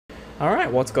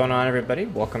Alright, what's going on everybody?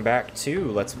 Welcome back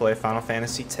to Let's Play Final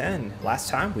Fantasy X. Last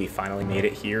time we finally made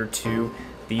it here to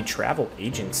the travel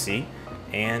agency,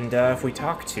 and if we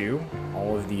talk to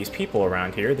all of these people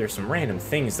around here, there's some random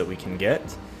things that we can get.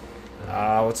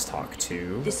 Let's talk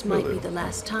to This might be the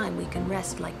last time we can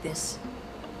rest like this.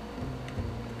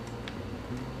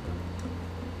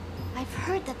 I've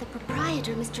heard that the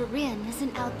proprietor, Mr. Rin, is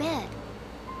in Albed.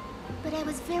 But I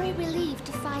was very relieved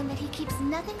to find that he keeps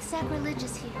nothing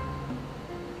sacrilegious here.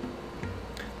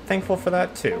 Thankful for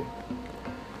that too.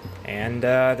 And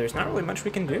there's not really much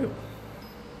we can do.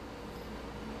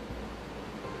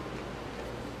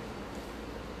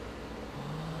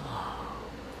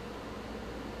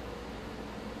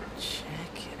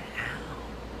 Check it out.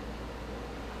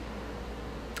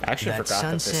 I actually That forgot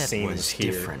that this sunset scene was was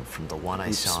here. different from the one I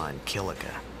Oops. saw in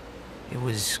Killiga. It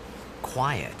was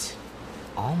quiet,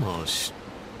 almost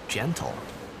gentle.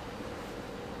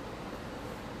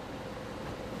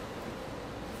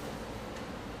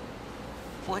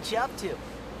 What you up to?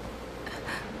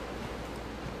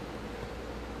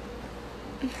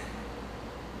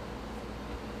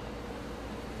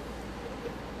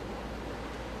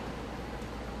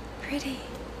 Pretty.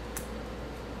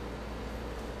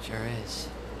 Sure is.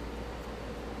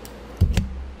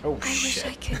 Oh I wish shit.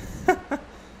 I could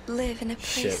live in a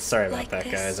place Shit, sorry about like that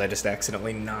this. guys. I just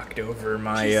accidentally knocked over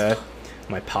my Peaceful.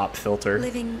 my pop filter.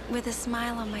 Living with a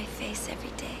smile on my face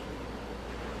every day.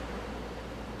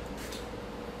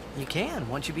 You can,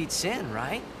 once you beat Sin,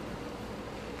 right?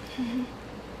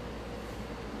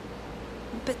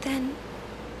 But then,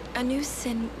 a new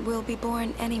sin will be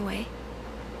born anyway.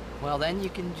 Well, then you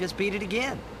can just beat it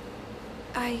again.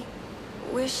 I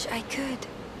wish I could.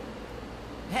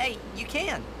 Hey, you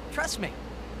can. Trust me.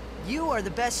 You are the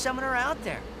best summoner out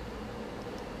there.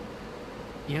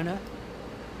 Yuna,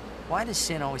 why does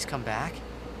Sin always come back?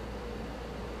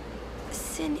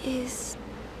 Sin is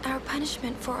our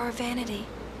punishment for our vanity.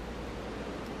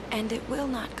 And it will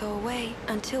not go away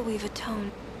until we've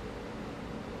atoned.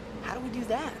 How do we do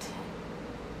that?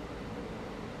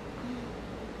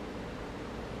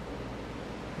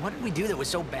 What did we do that was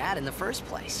so bad in the first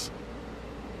place?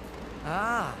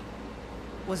 Ah,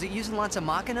 was it using lots of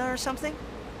Machina or something?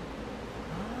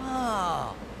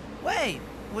 Oh, wait,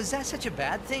 was that such a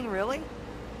bad thing, really?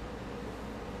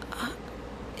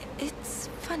 It's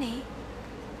funny.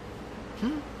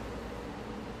 Hmm?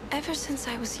 Ever since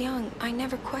I was young, I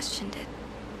never questioned it.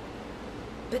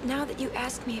 But now that you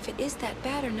ask me if it is that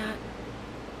bad or not,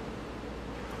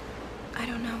 I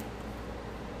don't know.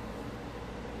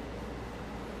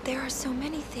 There are so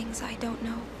many things I don't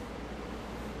know.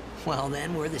 Well,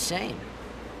 then we're the same.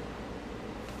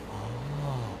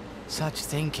 Oh, such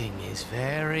thinking is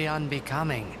very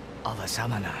unbecoming of a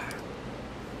summoner.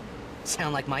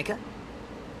 Sound like Micah?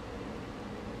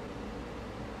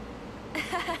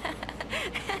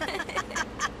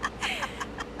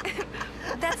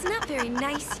 That's not very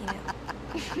nice, you know.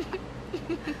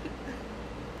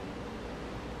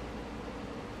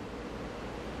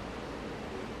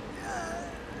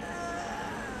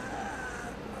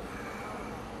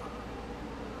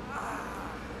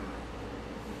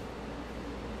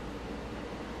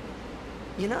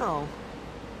 You know,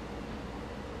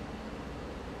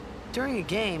 during a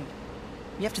game,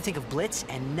 you have to think of Blitz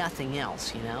and nothing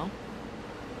else, you know?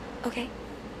 Okay.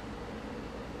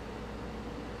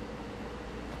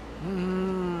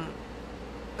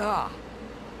 Ah.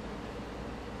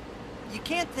 You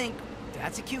can't think,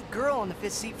 that's a cute girl on the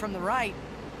fifth seat from the right.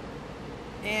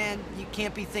 And you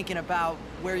can't be thinking about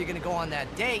where you're gonna go on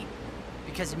that date,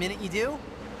 because the minute you do,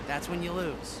 that's when you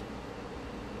lose.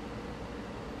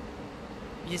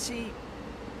 You see,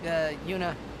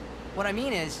 Yuna, what I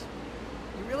mean is,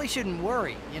 you really shouldn't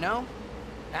worry, you know?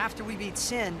 After we beat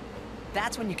Sin,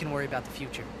 that's when you can worry about the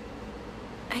future.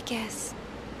 I guess.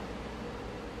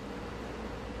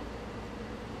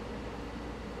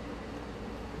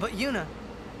 But Yuna,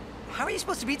 how are you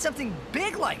supposed to beat something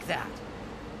big like that?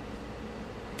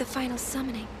 The final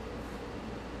summoning.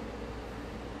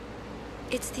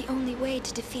 It's the only way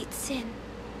to defeat Sin.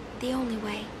 The only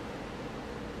way.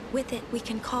 With it, we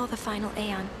can call the final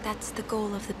Aeon. That's the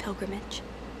goal of the pilgrimage.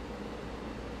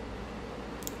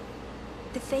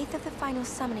 The faith of the final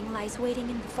summoning lies waiting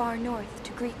in the far north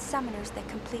to greet summoners that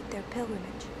complete their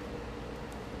pilgrimage.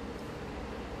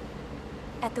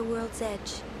 At the world's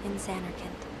edge in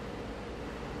Xanarkand.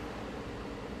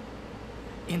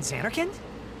 In Xanarkand?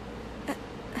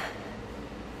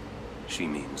 She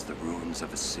means the ruins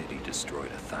of a city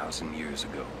destroyed 1,000 years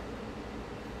ago.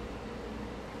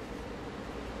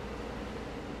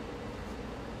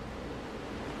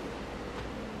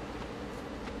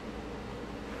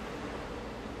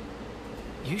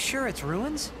 You sure it's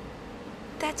ruins?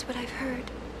 That's what I've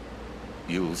heard.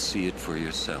 You'll see it for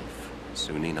yourself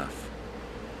soon enough.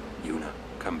 Yuna,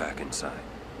 come back inside.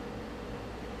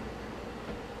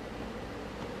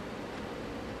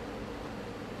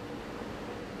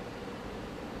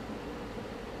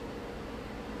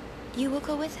 You will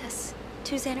go with us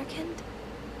to Xanarkand?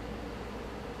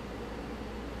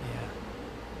 Yeah,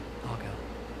 I'll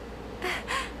go.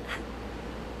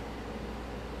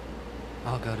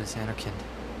 I'll go to Xanarkand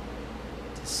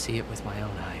to see it with my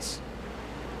own eyes.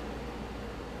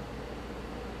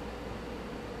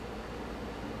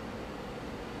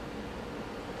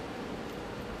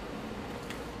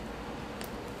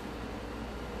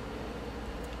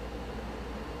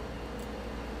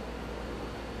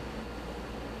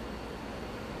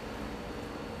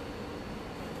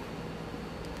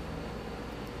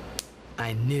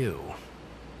 I knew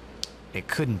it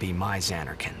couldn't be my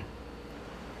Xanarkand,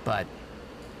 but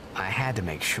I had to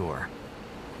make sure.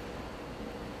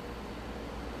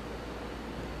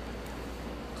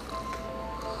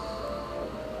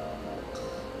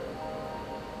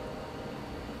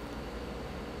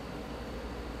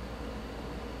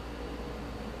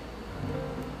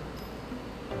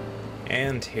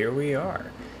 And here we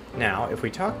are. Now, if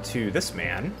we talk to this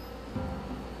man,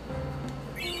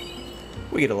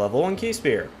 we get a level 1 key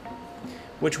spear,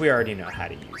 which we already know how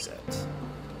to use it.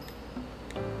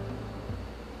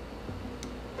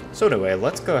 So anyway,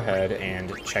 let's go ahead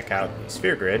and check out the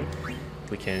sphere grid.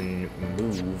 We can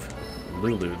move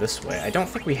Lulu this way. I don't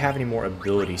think we have any more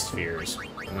ability spheres.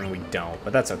 I mean, we don't,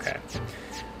 but that's okay.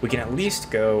 We can at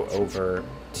least go over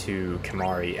to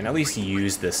Kamari and at least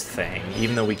use this thing.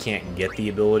 Even though we can't get the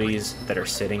abilities that are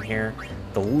sitting here,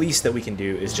 the least that we can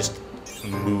do is just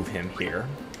move him here.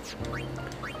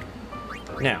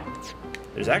 Now,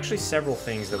 there's actually several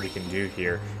things that we can do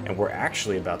here, and we're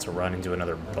actually about to run into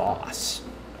another boss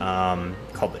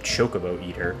called the Chocobo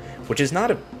Eater, which is not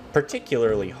a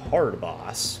particularly hard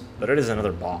boss, but it is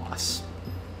another boss.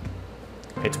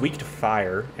 It's weak to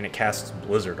fire, and it casts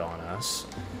Blizzard on us.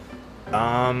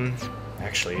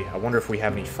 Actually, I wonder if we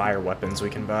have any fire weapons we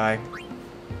can buy.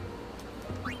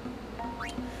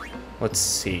 Let's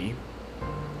see.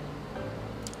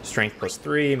 Strength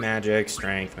 +3, magic,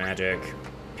 strength, magic.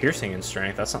 Piercing and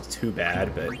strength, that's not too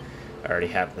bad, but I already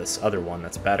have this other one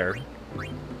that's better.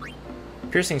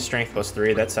 Piercing strength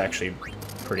 +3, that's actually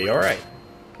pretty alright.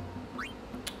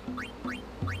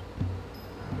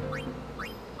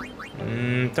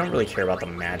 Don't really care about the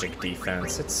magic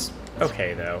defense. It's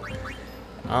okay, though.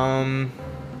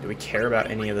 Do we care about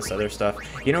any of this other stuff?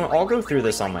 You know, I'll go through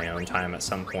this on my own time at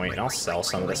some point, and I'll sell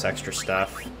some of this extra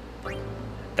stuff.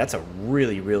 That's a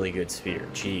really, really good sphere.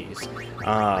 Jeez.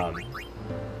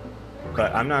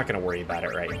 But I'm not going to worry about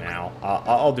it right now.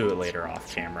 I'll do it later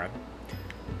off camera.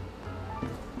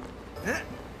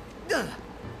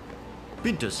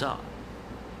 Pinto-san.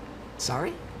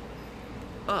 Sorry?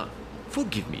 Ah,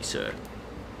 forgive me, sir.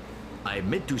 I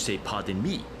meant to say pardon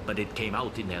me, but it came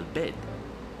out in Al Bhed.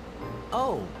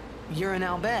 Oh, you're in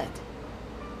Al Bhed.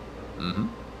 Mm-hmm.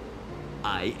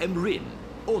 I am Rin,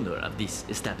 owner of this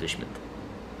establishment.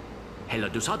 Hela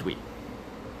Dusadwi.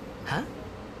 Huh?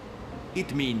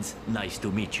 It means nice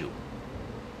to meet you.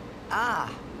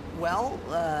 Ah, well,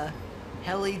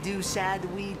 Heli do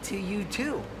sadwi to you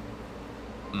too.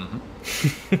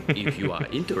 Mm-hmm. If you are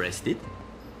interested,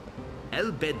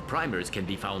 Al Bhed primers can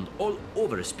be found all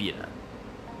over Spira.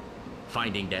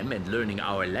 Finding them and learning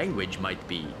our language might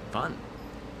be fun.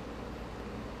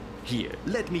 Here,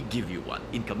 let me give you one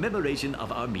in commemoration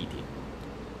of our meeting.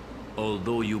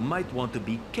 Although you might want to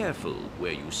be careful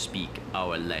where you speak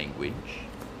our language.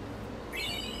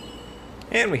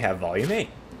 And we have Volume 8.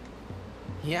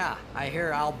 Yeah, I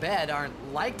hear Al Bhed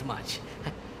aren't liked much.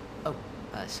 Oh,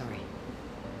 sorry.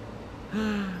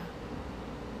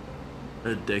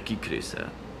 Deki Krisa.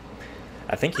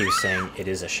 I think he was saying it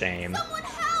is a shame. Someone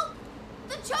help!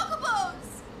 The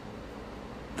Chocobos!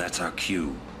 That's our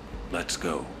cue. Let's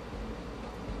go.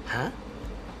 Huh?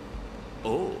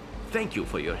 Oh, thank you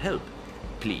for your help.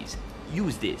 Please,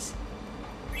 use this.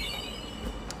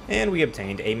 And we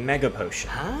obtained a Mega Potion.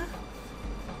 Huh?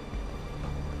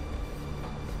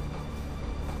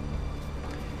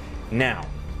 Now,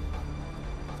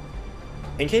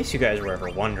 in case you guys were ever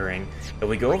wondering, if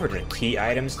we go over to the Key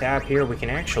Items tab here, we can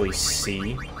actually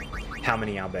see how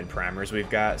many Al Bhed primers we've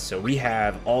got. So we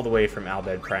have all the way from Al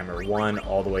Bhed Primer 1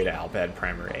 all the way to Al Bhed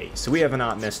Primer 8. So we have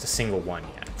not missed a single one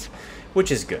yet,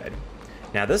 which is good.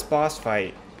 Now this boss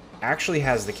fight actually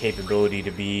has the capability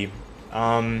to be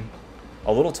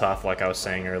a little tough, like I was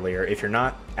saying earlier, if you're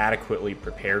not adequately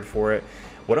prepared for it.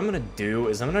 What I'm going to do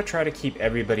is I'm going to try to keep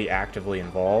everybody actively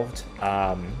involved.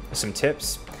 Some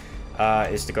tips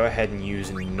is to go ahead and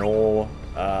use null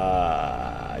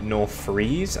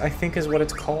freeze, I think is what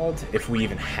it's called, if we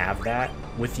even have that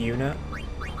with Yuna.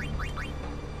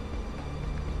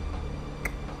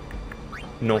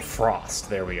 Null frost,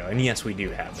 there we go. And yes, we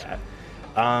do have that.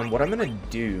 What I'm going to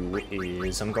do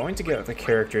is I'm going to get the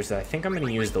characters that I think I'm going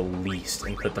to use the least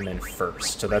and put them in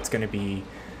first. So that's going to be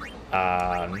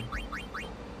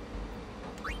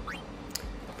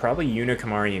probably Yuna,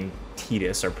 Kamari, and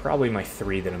Tidus are probably my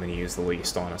 3 that I'm going to use the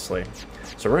least, honestly.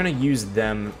 So we're going to use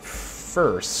them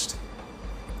first,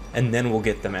 and then we'll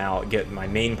get them out, get my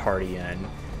main party in.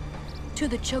 To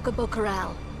the Chocobo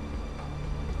Corral.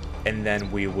 And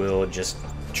then we will just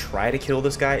try to kill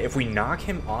this guy. If we knock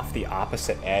him off the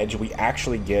opposite edge, we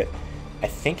actually get, I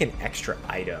think, an extra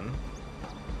item.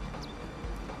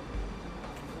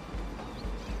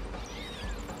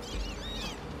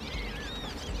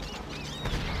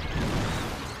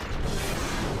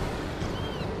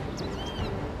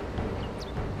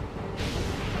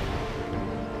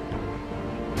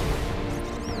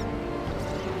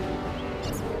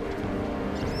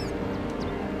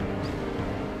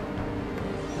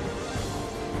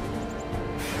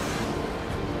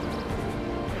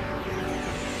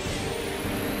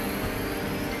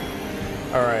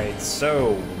 Alright,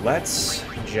 so let's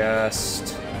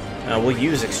just... we'll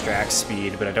use extract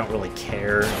speed, but I don't really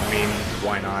care. I mean,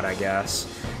 why not, I guess.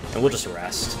 And we'll just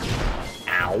rest.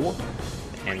 Ow!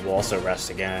 And we'll also rest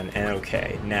again. And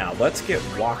okay, now let's get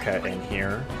Waka in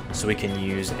here so we can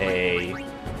use a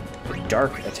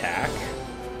dark attack.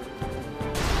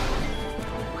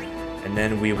 And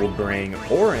then we will bring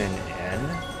Orin in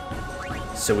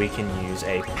so we can use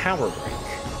a power break.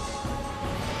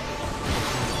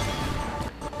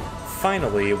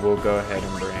 Finally, we'll go ahead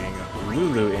and bring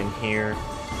Lulu in here,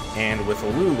 and with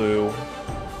Lulu,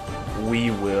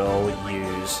 we will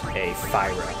use a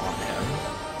Fyra on him.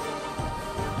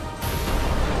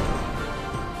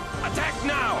 Attack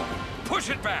now!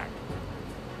 Push it back!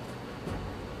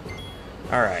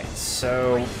 Alright,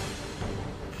 so...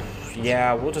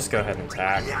 yeah, we'll just go ahead and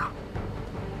attack.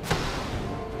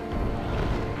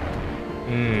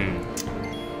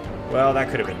 Well, that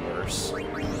could have been worse.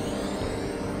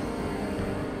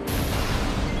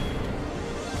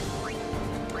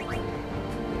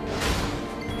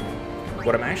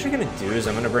 What I'm actually going to do is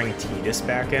I'm going to bring Tidus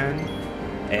back in,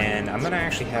 and I'm going to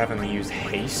actually have him use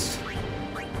haste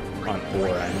on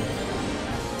Orin.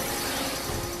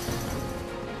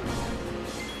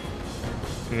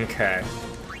 Okay.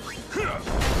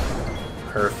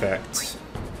 Perfect.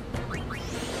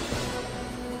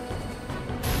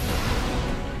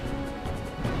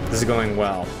 This is going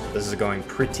well. This is going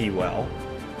pretty well.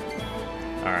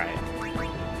 Alright.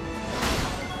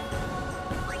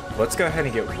 Let's go ahead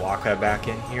and get Waka back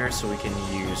in here so we can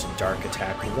use Dark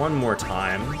Attack one more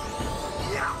time.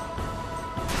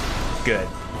 Good.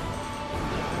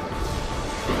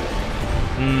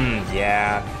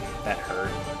 Yeah, that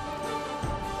hurt.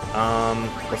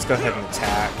 Let's go ahead and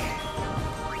attack.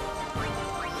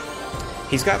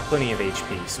 He's got plenty of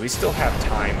HP, so we still have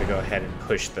time to go ahead and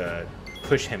push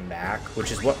him back,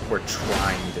 which is what we're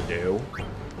trying to do.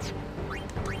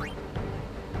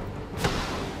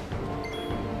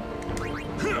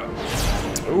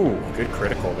 Ooh, good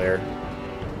critical there.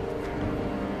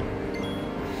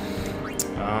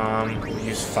 We'll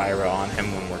use Fyra on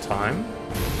him one more time.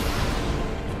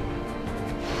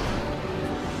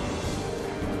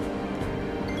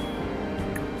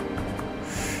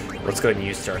 Let's go ahead and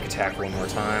use Dark Attack one more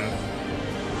time.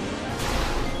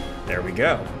 There we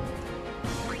go.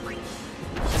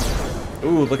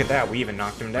 Ooh, look at that. We even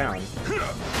knocked him down.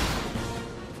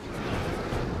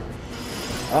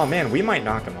 Oh man, we might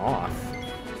knock him off.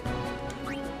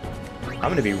 I'm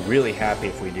gonna be really happy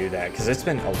if we do that, because it's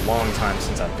been a long time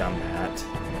since I've done that.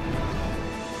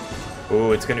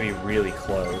 Ooh, it's gonna be really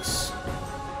close.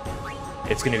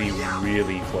 It's gonna be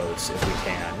really close if we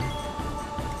can.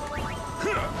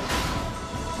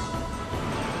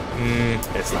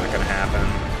 It's not gonna happen.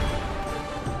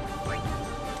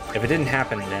 If it didn't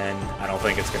happen then, I don't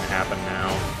think it's gonna happen now.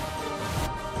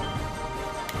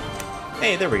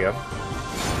 Hey, there we go.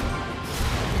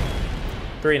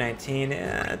 319,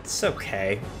 it's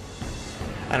okay.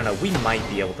 I don't know, we might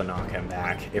be able to knock him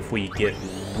back if we get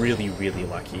really, really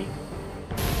lucky.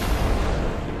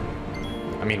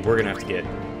 I mean, we're gonna have to get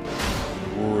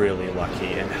really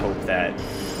lucky and hope that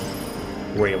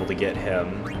we're able to get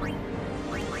him.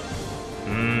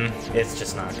 It's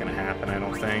just not gonna happen, I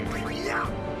don't think.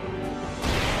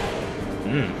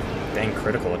 Dang,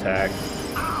 critical attack.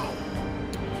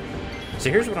 So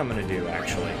here's what I'm going to do,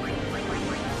 actually.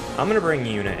 I'm going to bring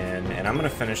Yuna in, and I'm going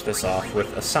to finish this off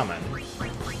with a summon.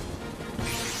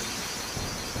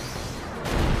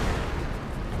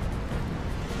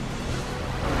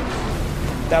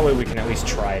 That way we can at least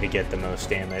try to get the most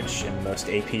damage and the most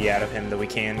AP out of him that we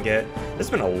can get. This has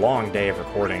been a long day of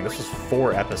recording. This was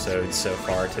 4 episodes so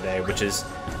far today, which is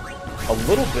a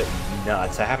little bit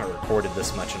nuts. I haven't recorded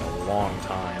this much in a long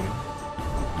time.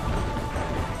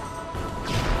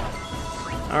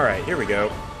 Alright, here we go.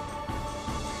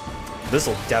 This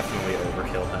will definitely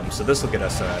overkill him, so this will get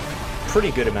us a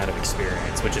pretty good amount of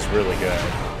experience, which is really good.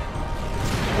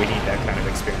 We need that kind of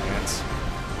experience.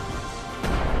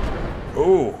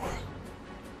 Ooh.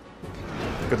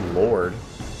 Good lord.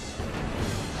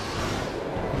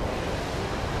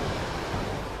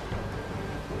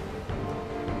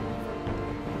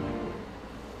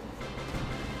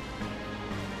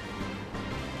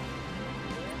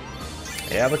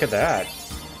 Yeah, look at that.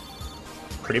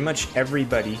 Pretty much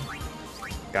everybody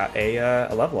got a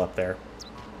level up there.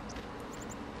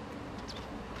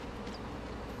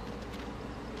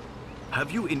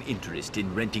 Have you an interest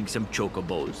in renting some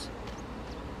chocobos?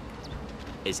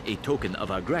 As a token of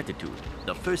our gratitude,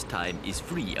 the first time is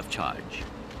free of charge.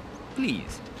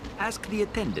 Please, ask the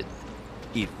attendant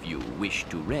if you wish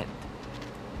to rent.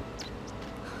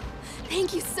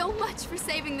 Thank you so much for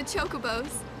saving the chocobos.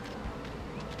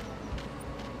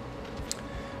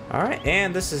 Alright,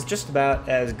 and this is just about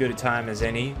as good a time as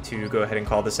any to go ahead and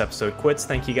call this episode quits.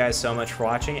 Thank you guys so much for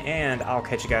watching, and I'll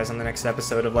catch you guys on the next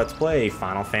episode of Let's Play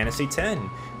Final Fantasy X.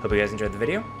 Hope you guys enjoyed the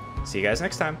video. See you guys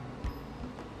next time.